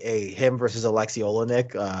say him versus Alexei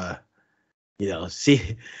Olenek.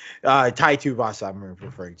 Tai Tuivasa I'm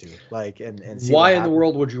referring to. Like, and see why in the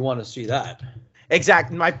world would you want to see that?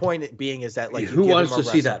 Exactly. My point being is that, like, who wants to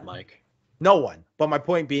see that, Mike? No one. But my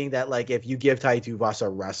point being that, like, if you give Tai Tuivasa a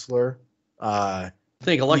wrestler,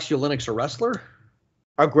 think Alexei Olenek's a wrestler?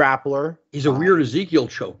 A grappler. He's a weird Ezekiel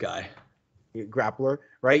choke guy. Grappler,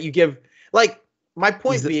 right? You give, like, my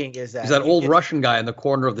point being is that he's that old Russian guy in the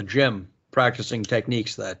corner of the gym practicing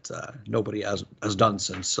techniques that nobody has done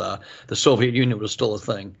since the Soviet Union was still a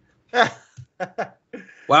thing.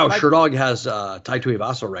 Wow, Sherdog has Tai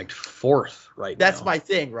Tuivasa ranked 4th right now. That's my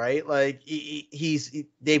thing, right? Like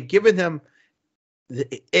they've given him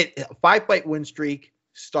a 5-fight win streak,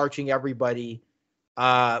 starching everybody.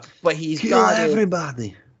 But he's got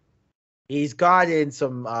everybody. He's got in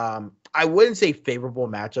some I wouldn't say favorable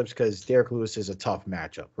matchups because Derek Lewis is a tough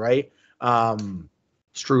matchup, right?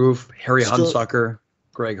 Struve, Harry Hunsucker,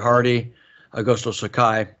 Greg Hardy, Augusto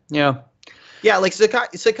Sakai. Yeah, like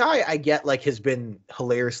Sakai, I get, like, has been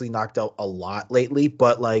hilariously knocked out a lot lately,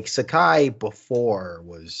 but like Sakai before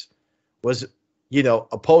was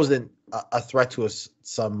opposing a threat to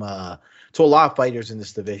a lot of fighters in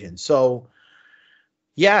this division. So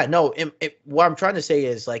yeah, no, what I'm trying to say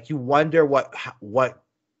is, like, you wonder what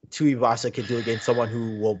Tuivasa could do against someone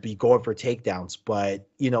who will be going for takedowns, but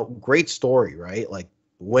great story, right? Like,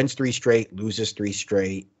 wins 3 straight, loses 3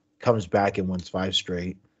 straight, comes back and wins 5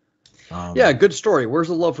 straight. Yeah, good story. Where's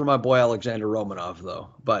the love for my boy Alexander Romanov, though?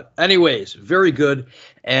 But anyways, very good.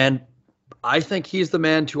 And I think he's the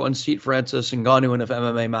man to unseat Francis Ngannou. And if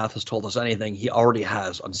MMA math has told us anything, he already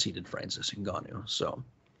has unseated Francis Ngannou. So,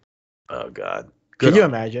 oh God, could you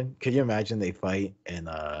imagine? Could you imagine they fight and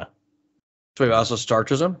Tuivasa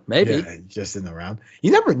starches him? Maybe just in the round.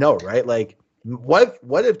 You never know, right? Like, what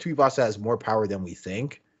if Tuivasa has more power than we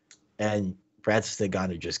think, and Francis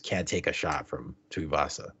Ngannou just can't take a shot from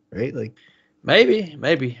Tuivasa, right? Like,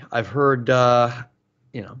 maybe. I've heard, I've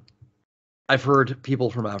heard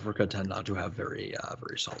people from Africa tend not to have very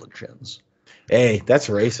solid chins. Hey, that's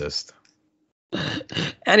racist.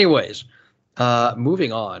 Anyways,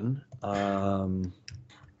 moving on. I'm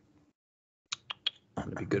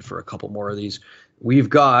gonna be good for a couple more of these.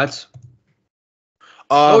 We've got.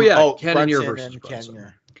 Cannonier versus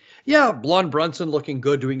Brunson. Yeah, Blonde Brunson looking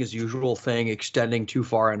good, doing his usual thing, extending too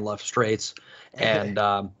far in left straights, and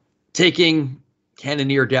taking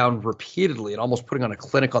Cannonier down repeatedly and almost putting on a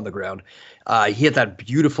clinic on the ground. He hit that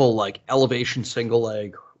beautiful, like, elevation single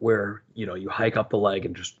leg where you hike up the leg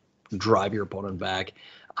and just drive your opponent back.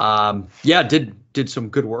 Did some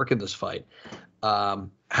good work in this fight.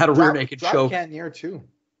 Had a rear naked choke. Cannonier too.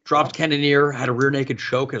 Dropped Cannonier, had a rear naked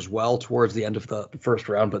choke as well towards the end of the first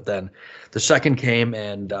round, but then the second came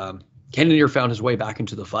and Cannonier found his way back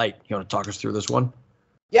into the fight. You want to talk us through this one?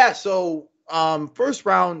 Yeah, so first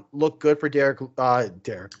round looked good for Derek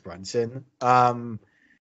Brunson. And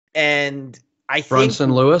I think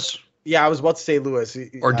Brunson Lewis? Yeah, I was about to say Lewis.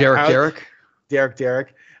 Or Derek.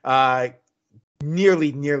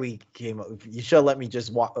 Nearly came up. You should let me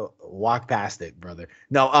just walk past it, brother.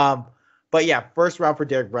 No, but yeah, first round for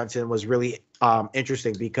Derek Brunson was really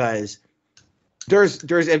interesting because there's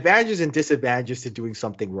advantages and disadvantages to doing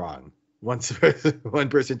something wrong, Once one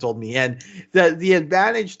person told me, and the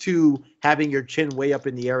advantage to having your chin way up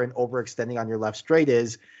in the air and overextending on your left straight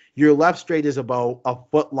is your left straight is about a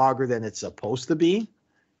foot longer than it's supposed to be,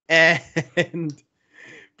 and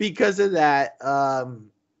because of that,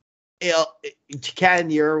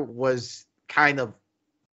 Cannonier was kind of,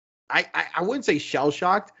 I wouldn't say shell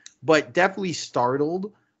shocked, but definitely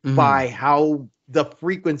startled by how the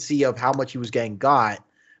frequency of how much he was getting got,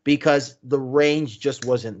 because the range just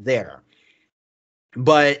wasn't there.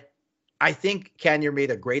 But I think Cannonier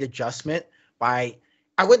made a great adjustment by,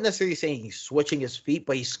 I wouldn't necessarily say he's switching his feet,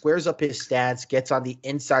 but he squares up his stance, gets on the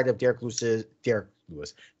inside of Derek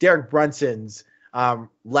Brunson's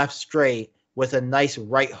left straight with a nice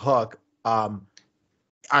right hook on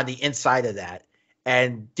the inside of that.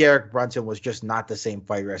 And Derek Brunson was just not the same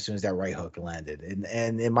fighter as soon as that right hook landed.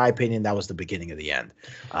 And in my opinion, that was the beginning of the end.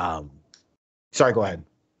 Sorry, go ahead.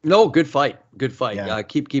 No, good fight. Good fight. Yeah.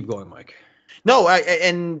 Keep going, Mike. No,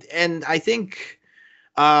 and I think,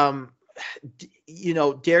 Derek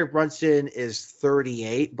Brunson is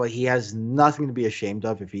 38, but he has nothing to be ashamed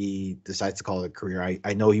of if he decides to call it a career.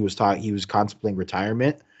 I know he was contemplating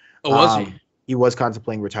retirement. Oh, was he? He was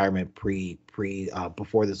contemplating retirement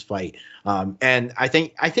before this fight. And I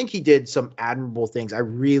think he did some admirable things.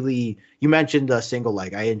 You mentioned the single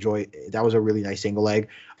leg. That was a really nice single leg.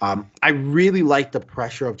 I really like the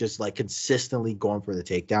pressure of just like consistently going for the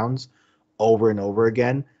takedowns over and over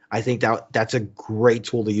again. I think that's a great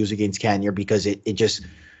tool to use against Cannonier, because I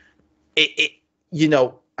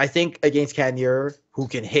think against Cannonier, who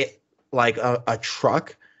can hit like a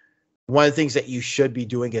truck, one of the things that you should be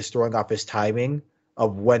doing is throwing off his timing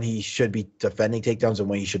of when he should be defending takedowns and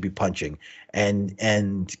when he should be punching,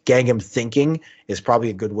 and getting him thinking is probably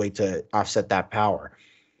a good way to offset that power.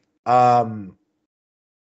 I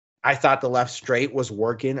thought the left straight was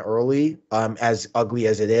working early, as ugly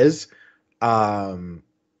as it is.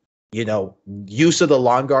 Use of the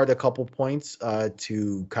long guard a couple points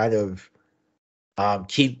to kind of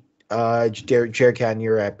keep Jared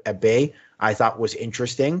Cannonier at bay, I thought was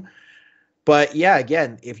interesting. But yeah,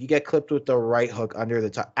 again, if you get clipped with the right hook under the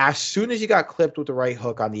top, as soon as you got clipped with the right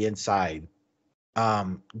hook on the inside,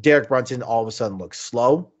 Derek Brunson all of a sudden looked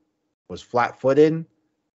slow, was flat-footed,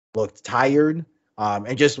 looked tired,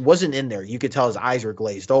 and just wasn't in there. You could tell his eyes were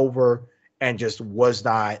glazed over and just was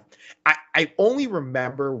not. I only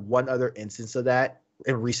remember one other instance of that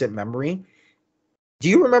in recent memory. Do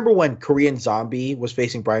you remember when Korean Zombie was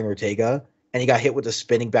facing Brian Ortega and he got hit with a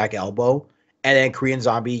spinning back elbow, and then Korean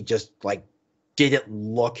Zombie just like didn't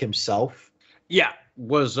look himself? Yeah,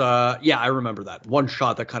 I remember that one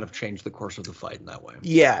shot that kind of changed the course of the fight in that way.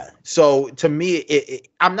 Yeah. So to me,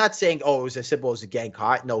 I'm not saying it was as simple as a getting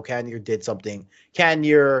caught. No, Cannonier did something.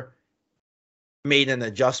 Cannonier made an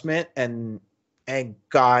adjustment and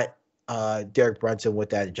got Derek Brunson with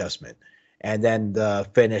that adjustment, and then the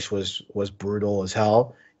finish was brutal as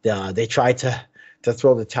hell. They tried to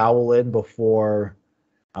throw the towel in before.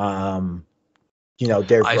 I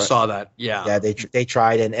saw that. Yeah, they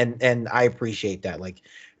tried, and I appreciate that. Like,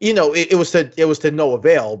 it was to no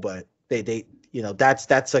avail, but they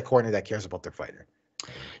that's a corner that cares about their fighter.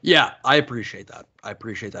 Yeah, I appreciate that. I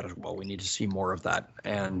appreciate that as well. We need to see more of that.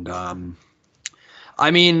 And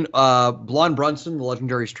Blonde Brunson, the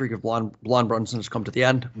legendary streak of Blonde Brunson has come to the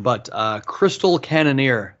end, but Crystal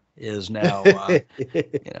Cannonier is now, the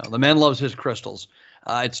man loves his crystals.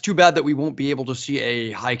 It's too bad that we won't be able to see a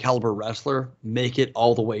high caliber wrestler make it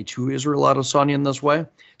all the way to Israel Adesanya in this way,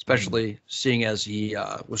 especially seeing as he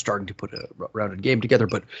was starting to put a rounded game together.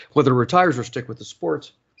 But whether he retires or stick with the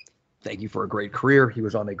sport, thank you for a great career. He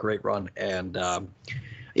was on a great run and,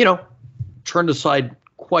 turned aside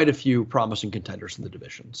quite a few promising contenders in the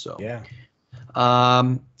division. So, yeah.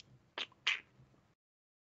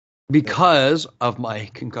 Because of my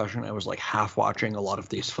concussion, I was like half watching a lot of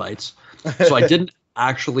these fights. So I didn't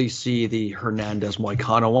actually see the Hernandez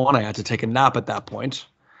Moicano one. I had to take a nap at that point.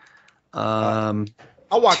 I'll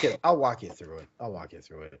walk you through it.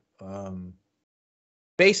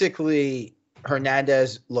 Basically,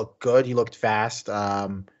 Hernandez looked good. He looked fast.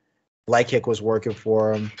 Leg kick was working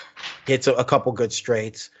for him. Hits a couple good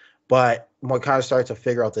straights, but Moicano started to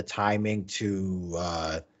figure out the timing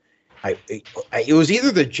to. It was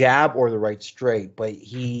either the jab or the right straight, but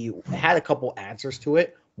he had a couple answers to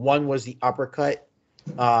it. One was the uppercut.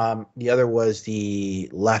 The other was the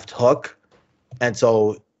left hook. And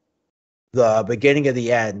so the beginning of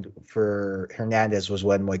the end for Hernandez was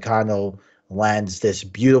when Moicano lands this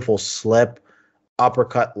beautiful slip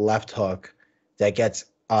uppercut left hook that gets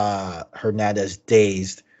Hernandez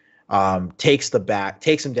dazed, takes him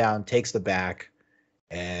down, takes the back,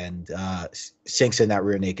 and sinks in that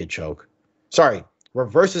rear naked choke. Sorry,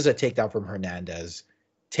 reverses a takedown from Hernandez,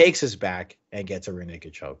 takes his back, and gets a rear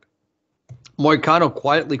naked choke. Moicano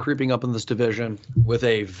quietly creeping up in this division with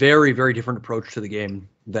a very, very different approach to the game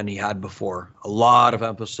than he had before. A lot of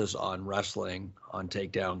emphasis on wrestling, on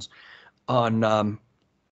takedowns, on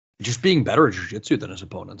just being better at jiu-jitsu than his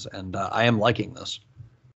opponents. And I am liking this.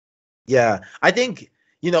 Yeah, I think,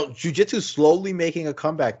 jiu-jitsu is slowly making a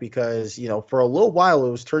comeback because, for a little while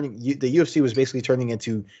it was the UFC was basically turning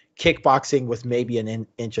into kickboxing with maybe an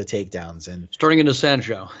inch of takedowns. And it's turning into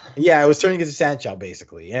Sancho. Yeah, it was turning into Sancho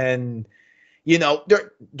basically. And,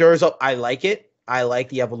 I like it. I like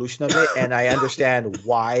the evolution of it. And I understand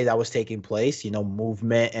why that was taking place,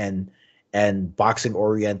 movement and boxing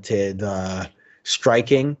oriented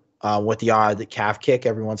striking with the calf kick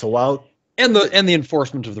every once in a while. And the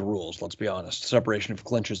enforcement of the rules, let's be honest. Separation of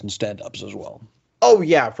clinches and stand-ups as well. Oh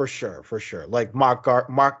yeah, for sure. Like Mark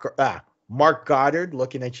Goddard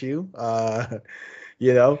looking at you. It's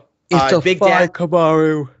a Big fight, Dan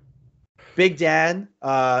Kamaru. Big Dan,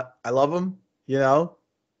 I love him,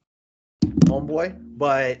 homeboy,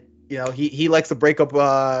 but he likes to break up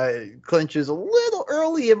clinches a little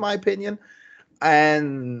early in my opinion.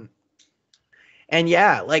 And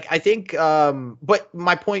yeah, like I think, but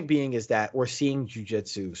my point being is that we're seeing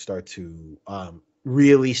jiu-jitsu start to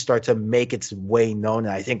really start to make its way known.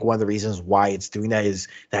 And I think one of the reasons why it's doing that is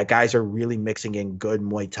that guys are really mixing in good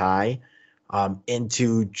Muay Thai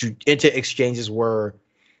into exchanges where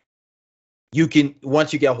you can,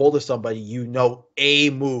 once you get a hold of somebody, a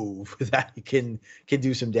move that can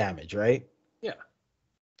do some damage, right? Yeah.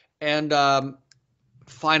 And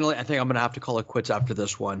finally, I think I'm going to have to call it quits after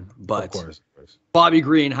this one. But of course. Bobby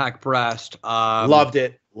Green, hack pressed. Loved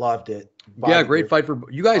it. Bobby yeah, great Green. fight for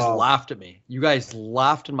you guys. Laughed at me. You guys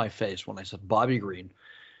laughed in my face when I said Bobby Green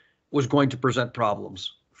was going to present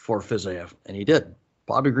problems for Fiziev, and he did.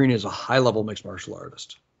 Bobby Green is a high-level mixed martial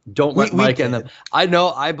artist. Don't let Mike and them. I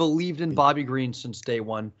know. I believed in Bobby Green since day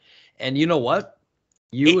one, and you know what?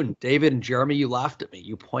 You and David and Jeremy, you laughed at me.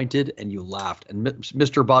 You pointed and you laughed. And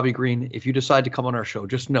Mr. Bobby Green, if you decide to come on our show,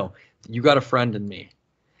 just know you got a friend in me.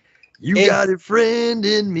 You got a friend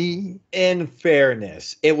in me. In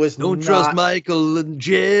fairness, it was don't trust Michael and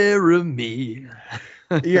Jeremy.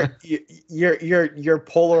 You're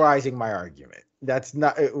polarizing my argument. That's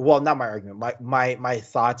not not my argument. My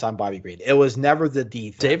thoughts on Bobby Green. It was never the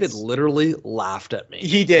defense. David literally laughed at me.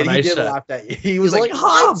 He did. He did laugh at you. He was like,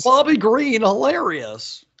 "Ha, Bobby Green,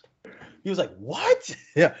 hilarious." He was like, "What?"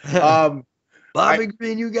 Yeah. Bobby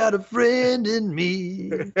Green, you got a friend in me.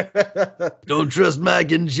 Don't trust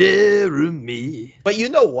Mike and Jeremy. But you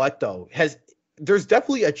know what though? There's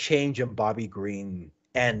definitely a change in Bobby Green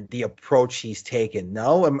and the approach he's taken.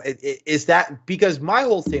 No, is that because my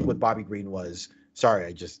whole thing with Bobby Green was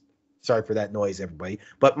sorry for that noise, everybody.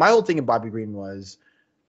 But my whole thing in Bobby Green was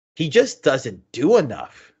he just doesn't do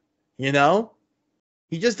enough. He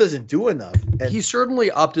just doesn't do enough. And he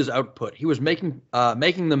certainly upped his output. He was making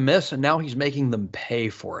them miss, and now he's making them pay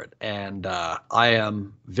for it. And I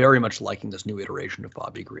am very much liking this new iteration of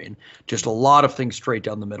Bobby Green. Just a lot of things straight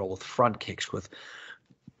down the middle with front kicks, with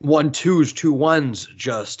 1-2s, 2-1s.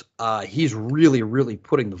 Just he's really, really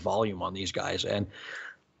putting the volume on these guys. And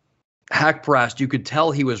hack pressed, you could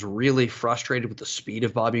tell he was really frustrated with the speed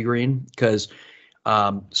of Bobby Green because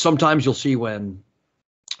sometimes you'll see when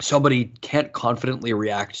somebody can't confidently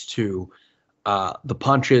react to the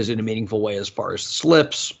punches in a meaningful way as far as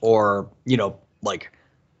slips or,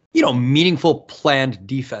 meaningful planned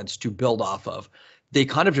defense to build off of. They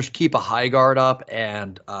kind of just keep a high guard up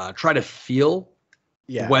and try to feel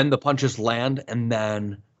when the punches land and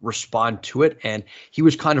then respond to it. And he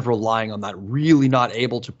was kind of relying on that, really not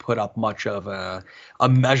able to put up much of a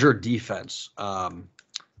measured defense. And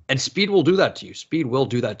speed will do that to you. Speed will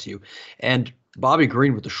do that to you. And Bobby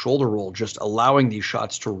Green with the shoulder roll, just allowing these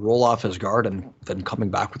shots to roll off his guard and then coming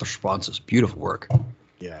back with responses. Beautiful work.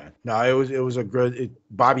 Yeah. No, it was a good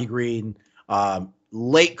Bobby Green,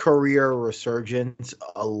 late career resurgence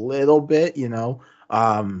a little bit,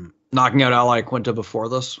 knocking out Ally Quinta before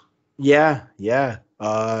this. Yeah.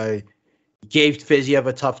 Gave Fiziev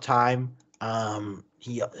a tough time.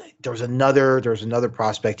 There was another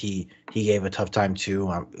prospect he gave a tough time to,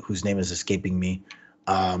 whose name is escaping me.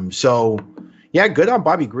 So yeah, good on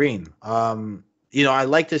Bobby Green. I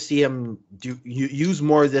like to see him use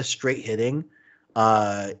more of this straight hitting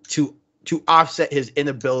to offset his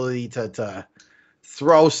inability to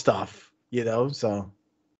throw stuff, so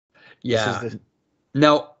yeah.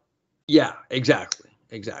 Yeah, exactly.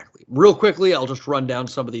 Real quickly, I'll just run down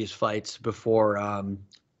some of these fights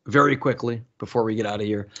very quickly before we get out of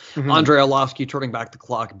here. Mm-hmm. Andrei Arlovski turning back the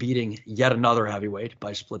clock, beating yet another heavyweight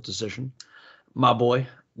by split decision. my boy,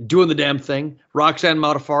 doing the damn thing. Roxanne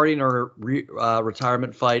Modaffari in her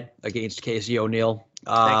retirement fight against Casey O'Neill.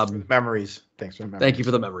 Thanks for the memories. Thanks for the memories. Thank you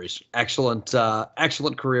for the memories. Excellent,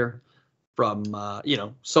 excellent career from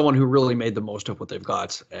someone who really made the most of what they've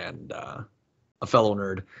got, and a fellow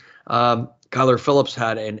nerd. Kyler Phillips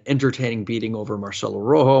had an entertaining beating over Marcelo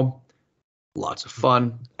Rojo. Lots of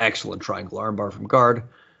fun. Excellent triangle armbar from guard.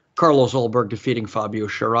 Carlos Ulberg defeating Fabio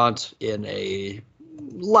Charant in a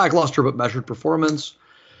lackluster but measured performance.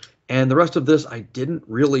 And the rest of this I didn't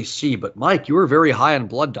really see. But Mike, you were very high on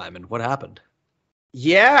Blood Diamond. What happened?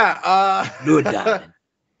 Yeah. Blood Diamond.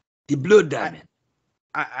 The Blood Diamond.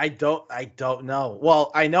 I don't know.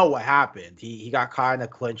 Well, I know what happened. He got caught in a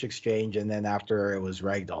clinch exchange, and then after it was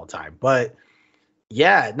ragdoll time. But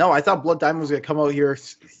yeah, no, I thought Blood Diamond was gonna come out here,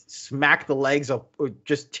 smack the legs up,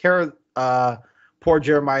 just tear poor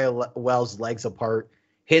Jeremiah Wells' legs apart,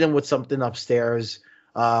 hit him with something upstairs,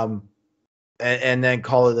 and then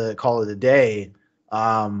call it a day.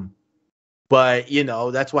 But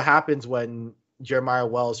that's what happens when Jeremiah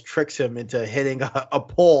Wells tricks him into hitting a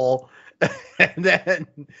pole. And then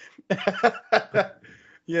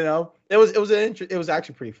it was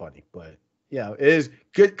actually pretty funny, but it is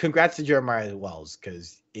good. Congrats to Jeremiah Wells,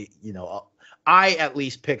 because I at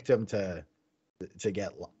least picked him to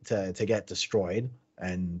get destroyed,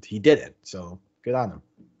 and he didn't, so good on him.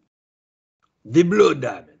 The Blood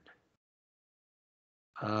Diamond.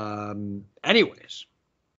 Anyways,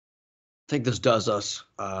 I think this does us.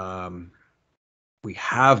 We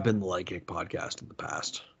have been the Light Kick Podcast in the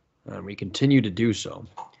past, and we continue to do so.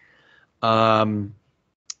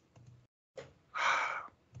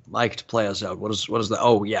 Mike, to play us out, what is that?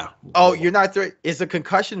 Oh, yeah. Oh, you're not is the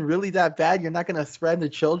concussion really that bad? You're not going to threaten the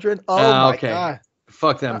children? Oh, my God.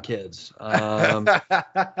 Fuck them kids.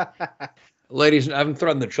 Ladies, I haven't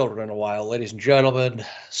threatened the children in a while. Ladies and gentlemen,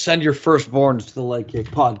 send your firstborns to the Light Kick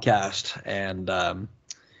Podcast, and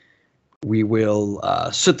we will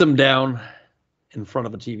sit them down in front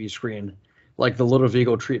of a TV screen like the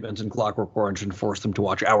Ludovico treatment in Clockwork Orange and force them to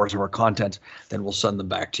watch hours of our content. Then we'll send them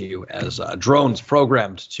back to you as drones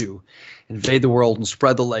programmed to invade the world and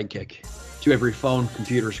spread the leg kick to every phone,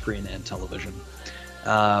 computer screen, and television.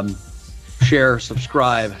 Share,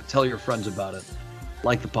 subscribe, tell your friends about it,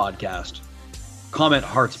 like the podcast, comment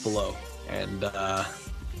hearts below, and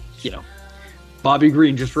Bobby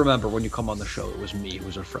Green, just remember when you come on the show, it was me who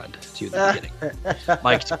was a friend to you at the beginning.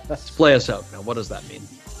 Mike, let's play us out. Now, what does that mean?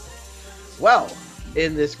 Well,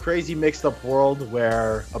 in this crazy mixed up world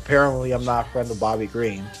where apparently I'm not a friend of Bobby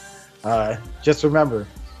Green, just remember,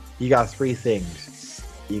 you got three things.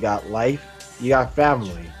 You got life, you got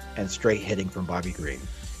family, and straight hitting from Bobby Green.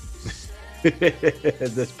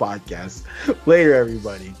 This podcast. Later,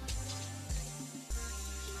 everybody.